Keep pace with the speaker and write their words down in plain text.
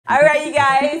All right, you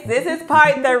guys, this is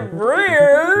part 3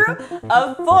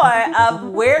 of 4 of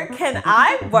where can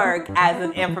I work as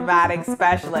an informatics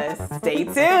specialist. Stay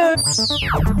tuned.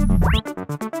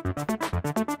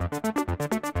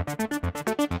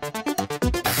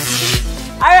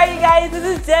 All right, you guys,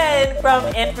 this is Jen from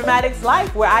Informatics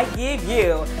Life, where I give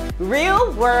you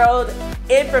real-world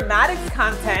informatics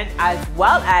content as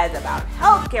well as about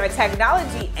healthcare,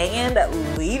 technology, and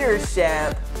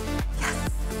leadership.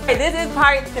 This is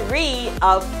part 3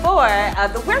 of 4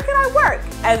 of the Where Can I Work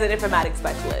as an Informatics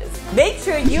Specialist. Make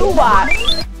sure you watch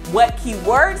what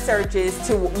keyword searches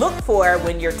to look for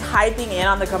when you're typing in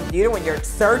on the computer, when you're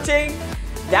searching.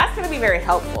 That's going to be very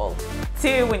helpful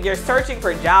too when you're searching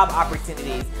for job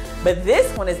opportunities. But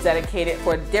this one is dedicated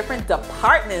for different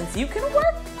departments you can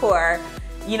work for,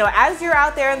 you know, as you're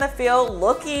out there in the field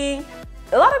looking,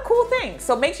 a lot of cool things.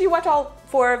 So make sure you watch all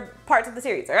 4 parts of the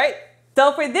series, all right?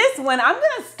 So for this one, I'm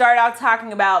gonna start out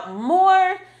talking about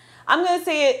more, I'm gonna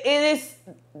say it is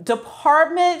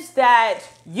departments that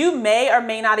you may or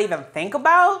may not even think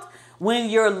about when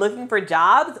you're looking for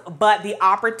jobs, but the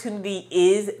opportunity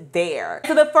is there.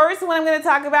 So the first one I'm gonna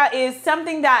talk about is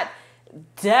something that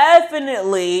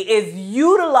definitely is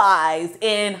utilized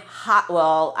in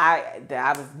hold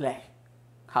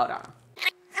on.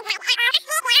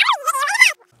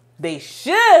 They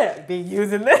should be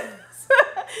using this.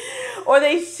 Or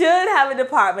they should have a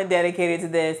department dedicated to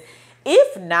this.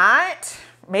 If not,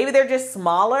 maybe they're just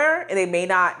smaller and they may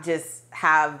not just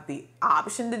have the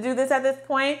option to do this at this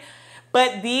point.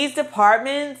 But these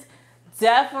departments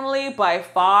definitely by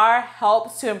far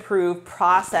helps to improve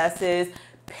processes,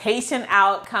 patient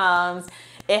outcomes.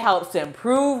 It helps to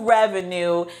improve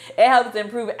revenue. It helps to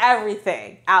improve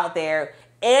everything out there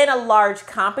in a large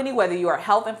company, whether you are a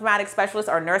health informatics specialist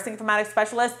or nursing informatics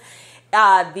specialist.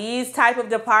 These type of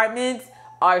departments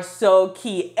are so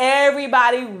key.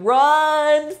 Everybody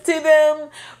runs to them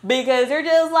because they're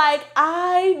just like,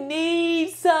 I need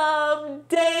some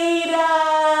data.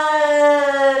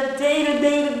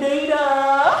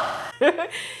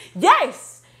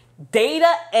 Yes,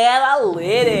 data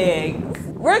analytics.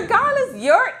 Regardless,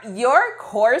 your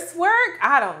coursework,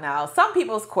 I don't know. Some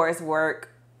people's coursework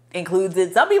includes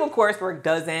it. Some people's coursework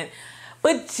doesn't.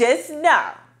 But just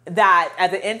know that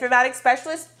as an informatics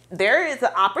specialist, there is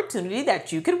an opportunity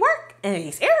that you can work in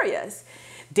these areas.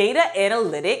 Data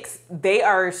analytics, they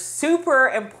are super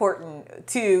important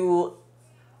to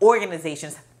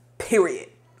organizations, period.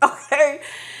 Okay?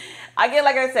 Again,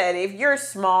 like I said, if you're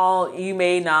small, you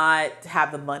may not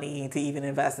have the money to even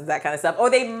invest in that kind of stuff, or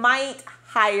they might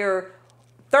hire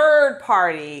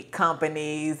third-party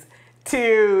companies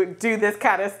to do this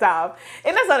kind of stuff.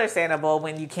 And that's understandable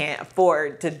when you can't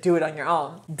afford to do it on your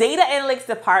own. Data analytics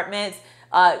departments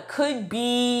could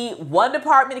be one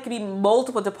department, it could be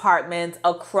multiple departments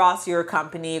across your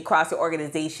company, across your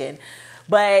organization.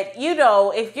 But you know,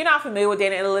 if you're not familiar with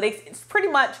data analytics, it's pretty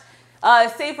much,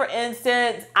 say for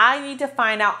instance, I need to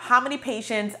find out how many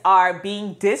patients are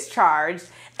being discharged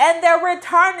and they're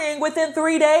returning within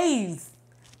 3 days.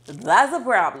 That's a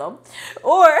problem.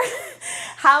 Or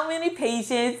how many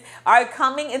patients are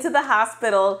coming into the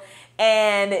hospital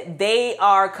and they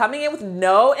are coming in with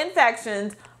no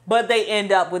infections, but they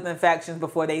end up with infections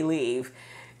before they leave.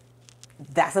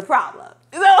 That's a problem.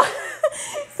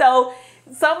 So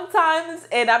sometimes,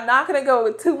 and I'm not gonna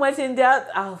go too much in depth,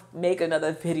 I'll make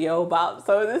another video about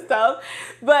some of this stuff,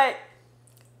 but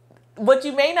what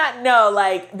you may not know,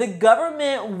 like the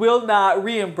government will not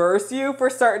reimburse you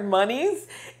for certain monies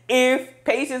if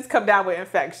patients come down with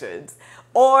infections,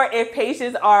 or if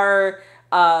patients are,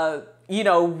 you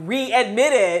know,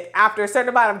 readmitted after a certain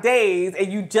amount of days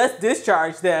and you just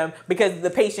discharged them because the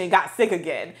patient got sick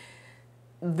again.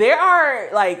 There are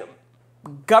like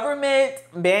government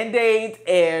mandates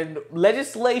and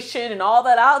legislation and all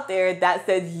that out there that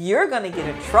says you're gonna get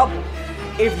in trouble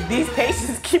if these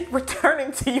patients keep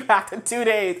returning to you after 2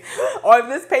 days, or if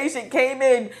this patient came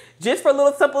in just for a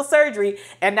little simple surgery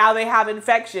and now they have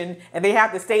infection and they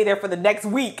have to stay there for the next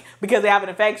week because they have an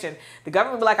infection. The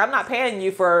government will be like, I'm not paying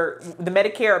you for the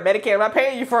Medicare or Medicaid, I'm not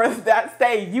paying you for that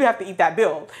stay, you have to eat that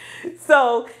bill.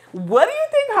 So what do you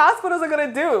think hospitals are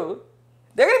gonna do?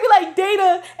 They're gonna be like,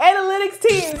 data analytics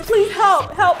teams, please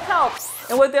help, help, help.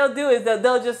 And what they'll do is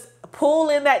they'll just pull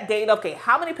in that data. Okay,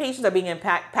 how many patients are being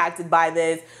impacted by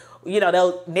this? You know,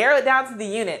 they'll narrow it down to the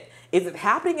unit. Is it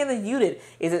happening in the unit?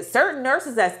 Is it certain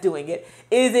nurses that's doing it?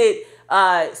 Is it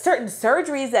certain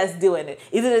surgeries that's doing it?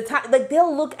 Is it a time? Like,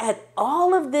 they'll look at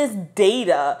all of this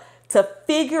data to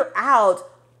figure out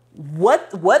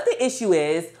what the issue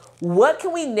is. What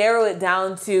can we narrow it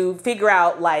down to figure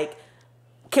out, like,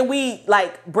 can we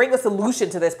like bring a solution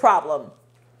to this problem?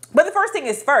 But the first thing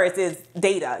is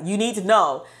data. You need to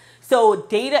know. So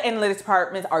data analytics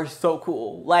departments are so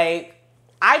cool. Like,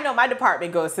 I know my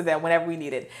department goes to them whenever we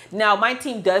need it. Now, my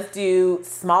team does do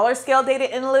smaller scale data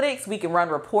analytics. We can run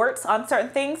reports on certain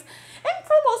things. And for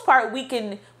the most part,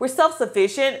 we're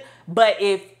self-sufficient. But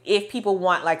if people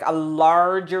want like a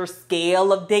larger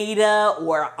scale of data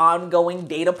or ongoing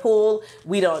data pool,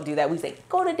 we don't do that. We say,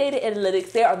 go to data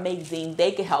analytics. They're amazing.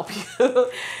 They can help you.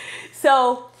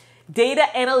 So data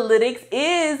analytics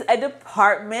is a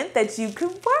department that you can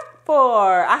work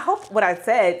for. I hope what I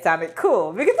said sounded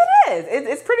cool, because it is.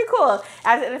 It's pretty cool.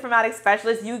 As an informatics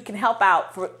specialist, you can help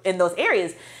out in those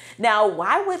areas. Now,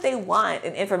 why would they want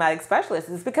an informatics specialist?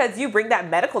 It's because you bring that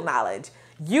medical knowledge.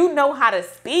 You know how to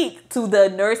speak to the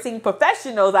nursing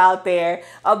professionals out there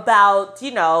about,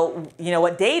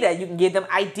 what data. You can give them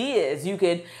ideas. You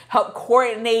can help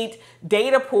coordinate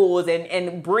data pools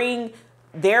and bring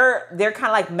their kind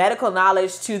of like medical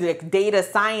knowledge to the data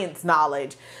science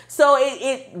knowledge. So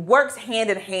it works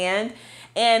hand in hand.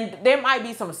 And there might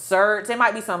be some certs, there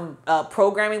might be some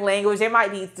programming language, there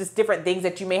might be just different things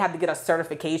that you may have to get a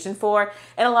certification for.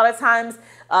 And a lot of times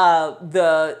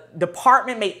the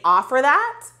department may offer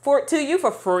that to you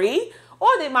for free, or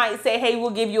they might say, hey,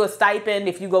 we'll give you a stipend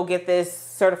if you go get this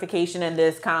certification in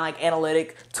this kind of like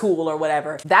analytic tool or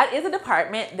whatever. That is a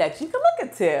department that you can look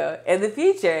into in the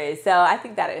future. So I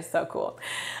think that is so cool.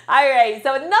 All right,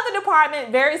 so another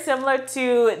department very similar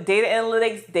to data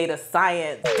analytics, data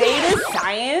science. Data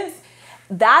science,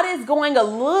 that is going a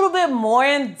little bit more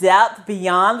in depth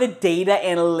beyond the data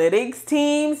analytics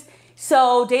teams.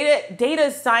 So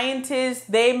data scientists,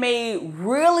 they may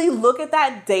really look at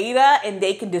that data and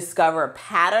they can discover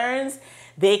patterns.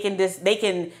 They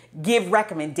can give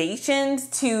recommendations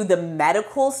to the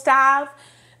medical staff.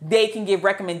 They can give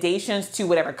recommendations to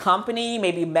whatever company,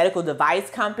 maybe medical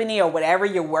device company or whatever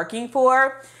you're working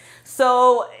for.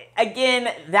 So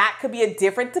again, that could be a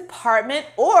different department,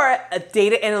 or a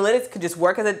data analytics could just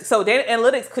work so data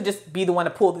analytics could just be the one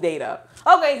to pull the data.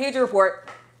 Okay, here's your report.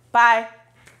 Bye.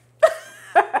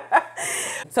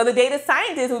 So the data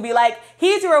scientist would be like,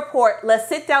 here's your report. Let's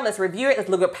sit down. Let's review it. Let's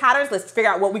look at patterns. Let's figure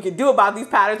out what we can do about these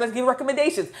patterns. Let's give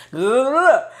recommendations.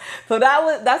 So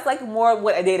that's like more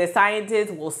what a data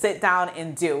scientist will sit down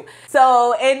and do.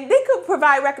 So, and they could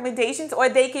provide recommendations, or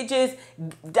they could just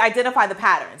identify the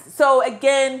patterns. So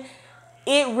again,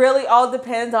 it really all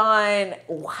depends on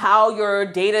how your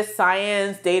data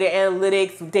science, data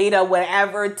analytics, data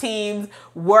whatever teams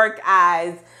work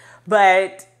as.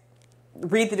 But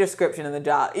read the description of the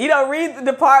job. Read the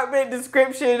department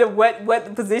description of what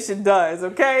the position does,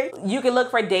 okay? You can look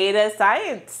for data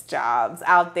science jobs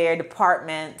out there,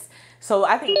 departments. So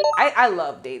I think, I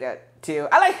love data too.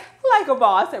 I like them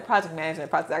all. I said project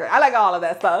management, I like all of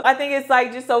that stuff. I think it's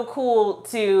like just so cool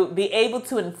to be able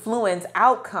to influence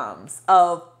outcomes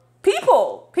of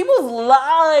people's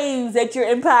lives that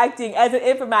you're impacting as an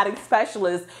informatics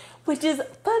specialist, which is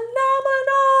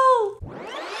phenomenal.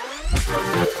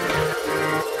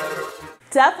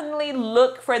 Definitely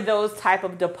look for those type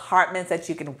of departments that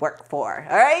you can work for,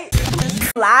 all right?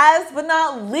 Last but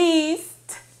not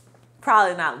least,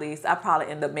 probably not least, I'll probably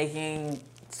end up making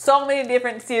so many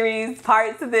different series,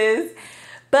 parts of this,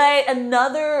 but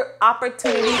another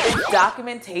opportunity is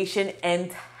documentation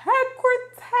integrity.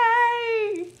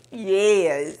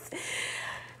 Yes,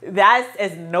 that's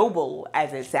as noble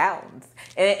as it sounds.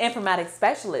 And an informatics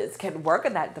specialist can work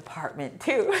in that department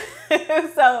too.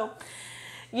 So,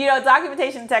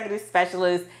 documentation integrity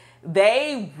specialists,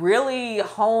 they really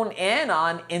hone in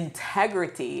on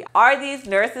integrity. Are these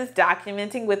nurses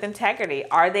documenting with integrity?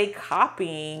 Are they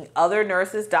copying other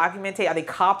nurses' documentation? Are they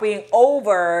copying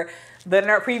over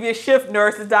the previous shift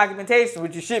nurses' documentation,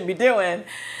 which you shouldn't be doing?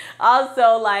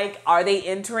 Also, like, are they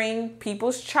entering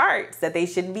people's charts that they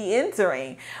shouldn't be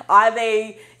entering? Are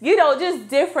they, just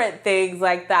different things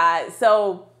like that.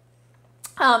 So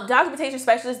documentation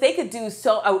specialists, they could do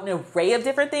an array of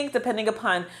different things depending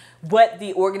upon what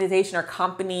the organization or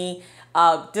company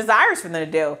desires for them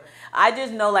to do. I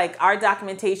just know, like, our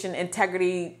documentation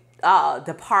integrity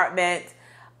department,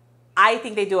 I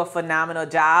think they do a phenomenal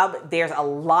job. There's a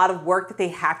lot of work that they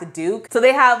have to do. So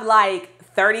they have like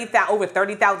over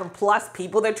 30,000 plus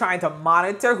people they're trying to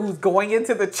monitor who's going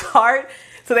into the chart.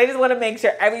 So they just want to make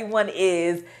sure everyone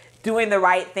is doing the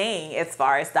right thing as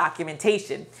far as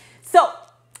documentation. So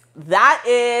that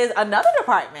is another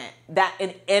department that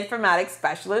an informatics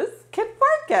specialist can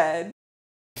work in.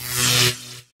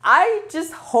 I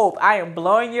just hope I am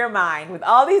blowing your mind with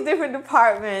all these different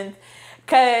departments,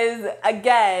 Because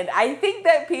again, I think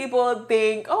that people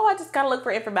think, oh, I just gotta look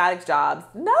for informatics jobs.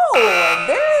 No,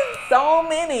 there's so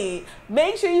many.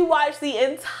 Make sure you watch the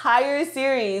entire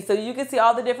series so you can see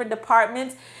all the different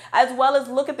departments, as well as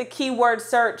look at the keyword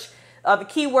search, the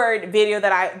keyword video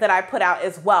that I put out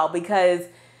as well, because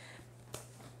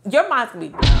your mind's gonna be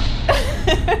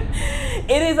blown.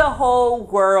 It is a whole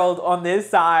world on this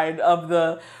side of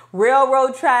the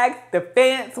railroad tracks, the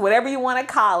fence, whatever you want to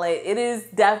call it. It is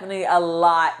definitely a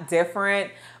lot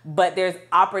different, but there's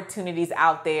opportunities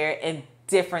out there in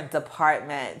different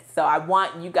departments. So I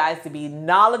want you guys to be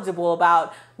knowledgeable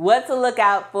about what to look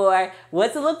out for,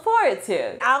 what to look forward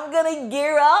to. I'm gonna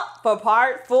gear up for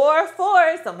part 4,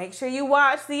 so make sure you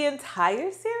watch the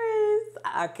entire series.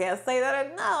 I can't say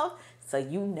that enough, so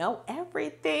you know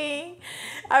everything.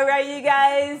 All right, you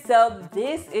guys, so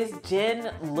this is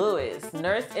Jen Lewis,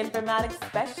 Nurse Informatics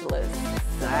Specialist,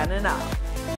 signing off.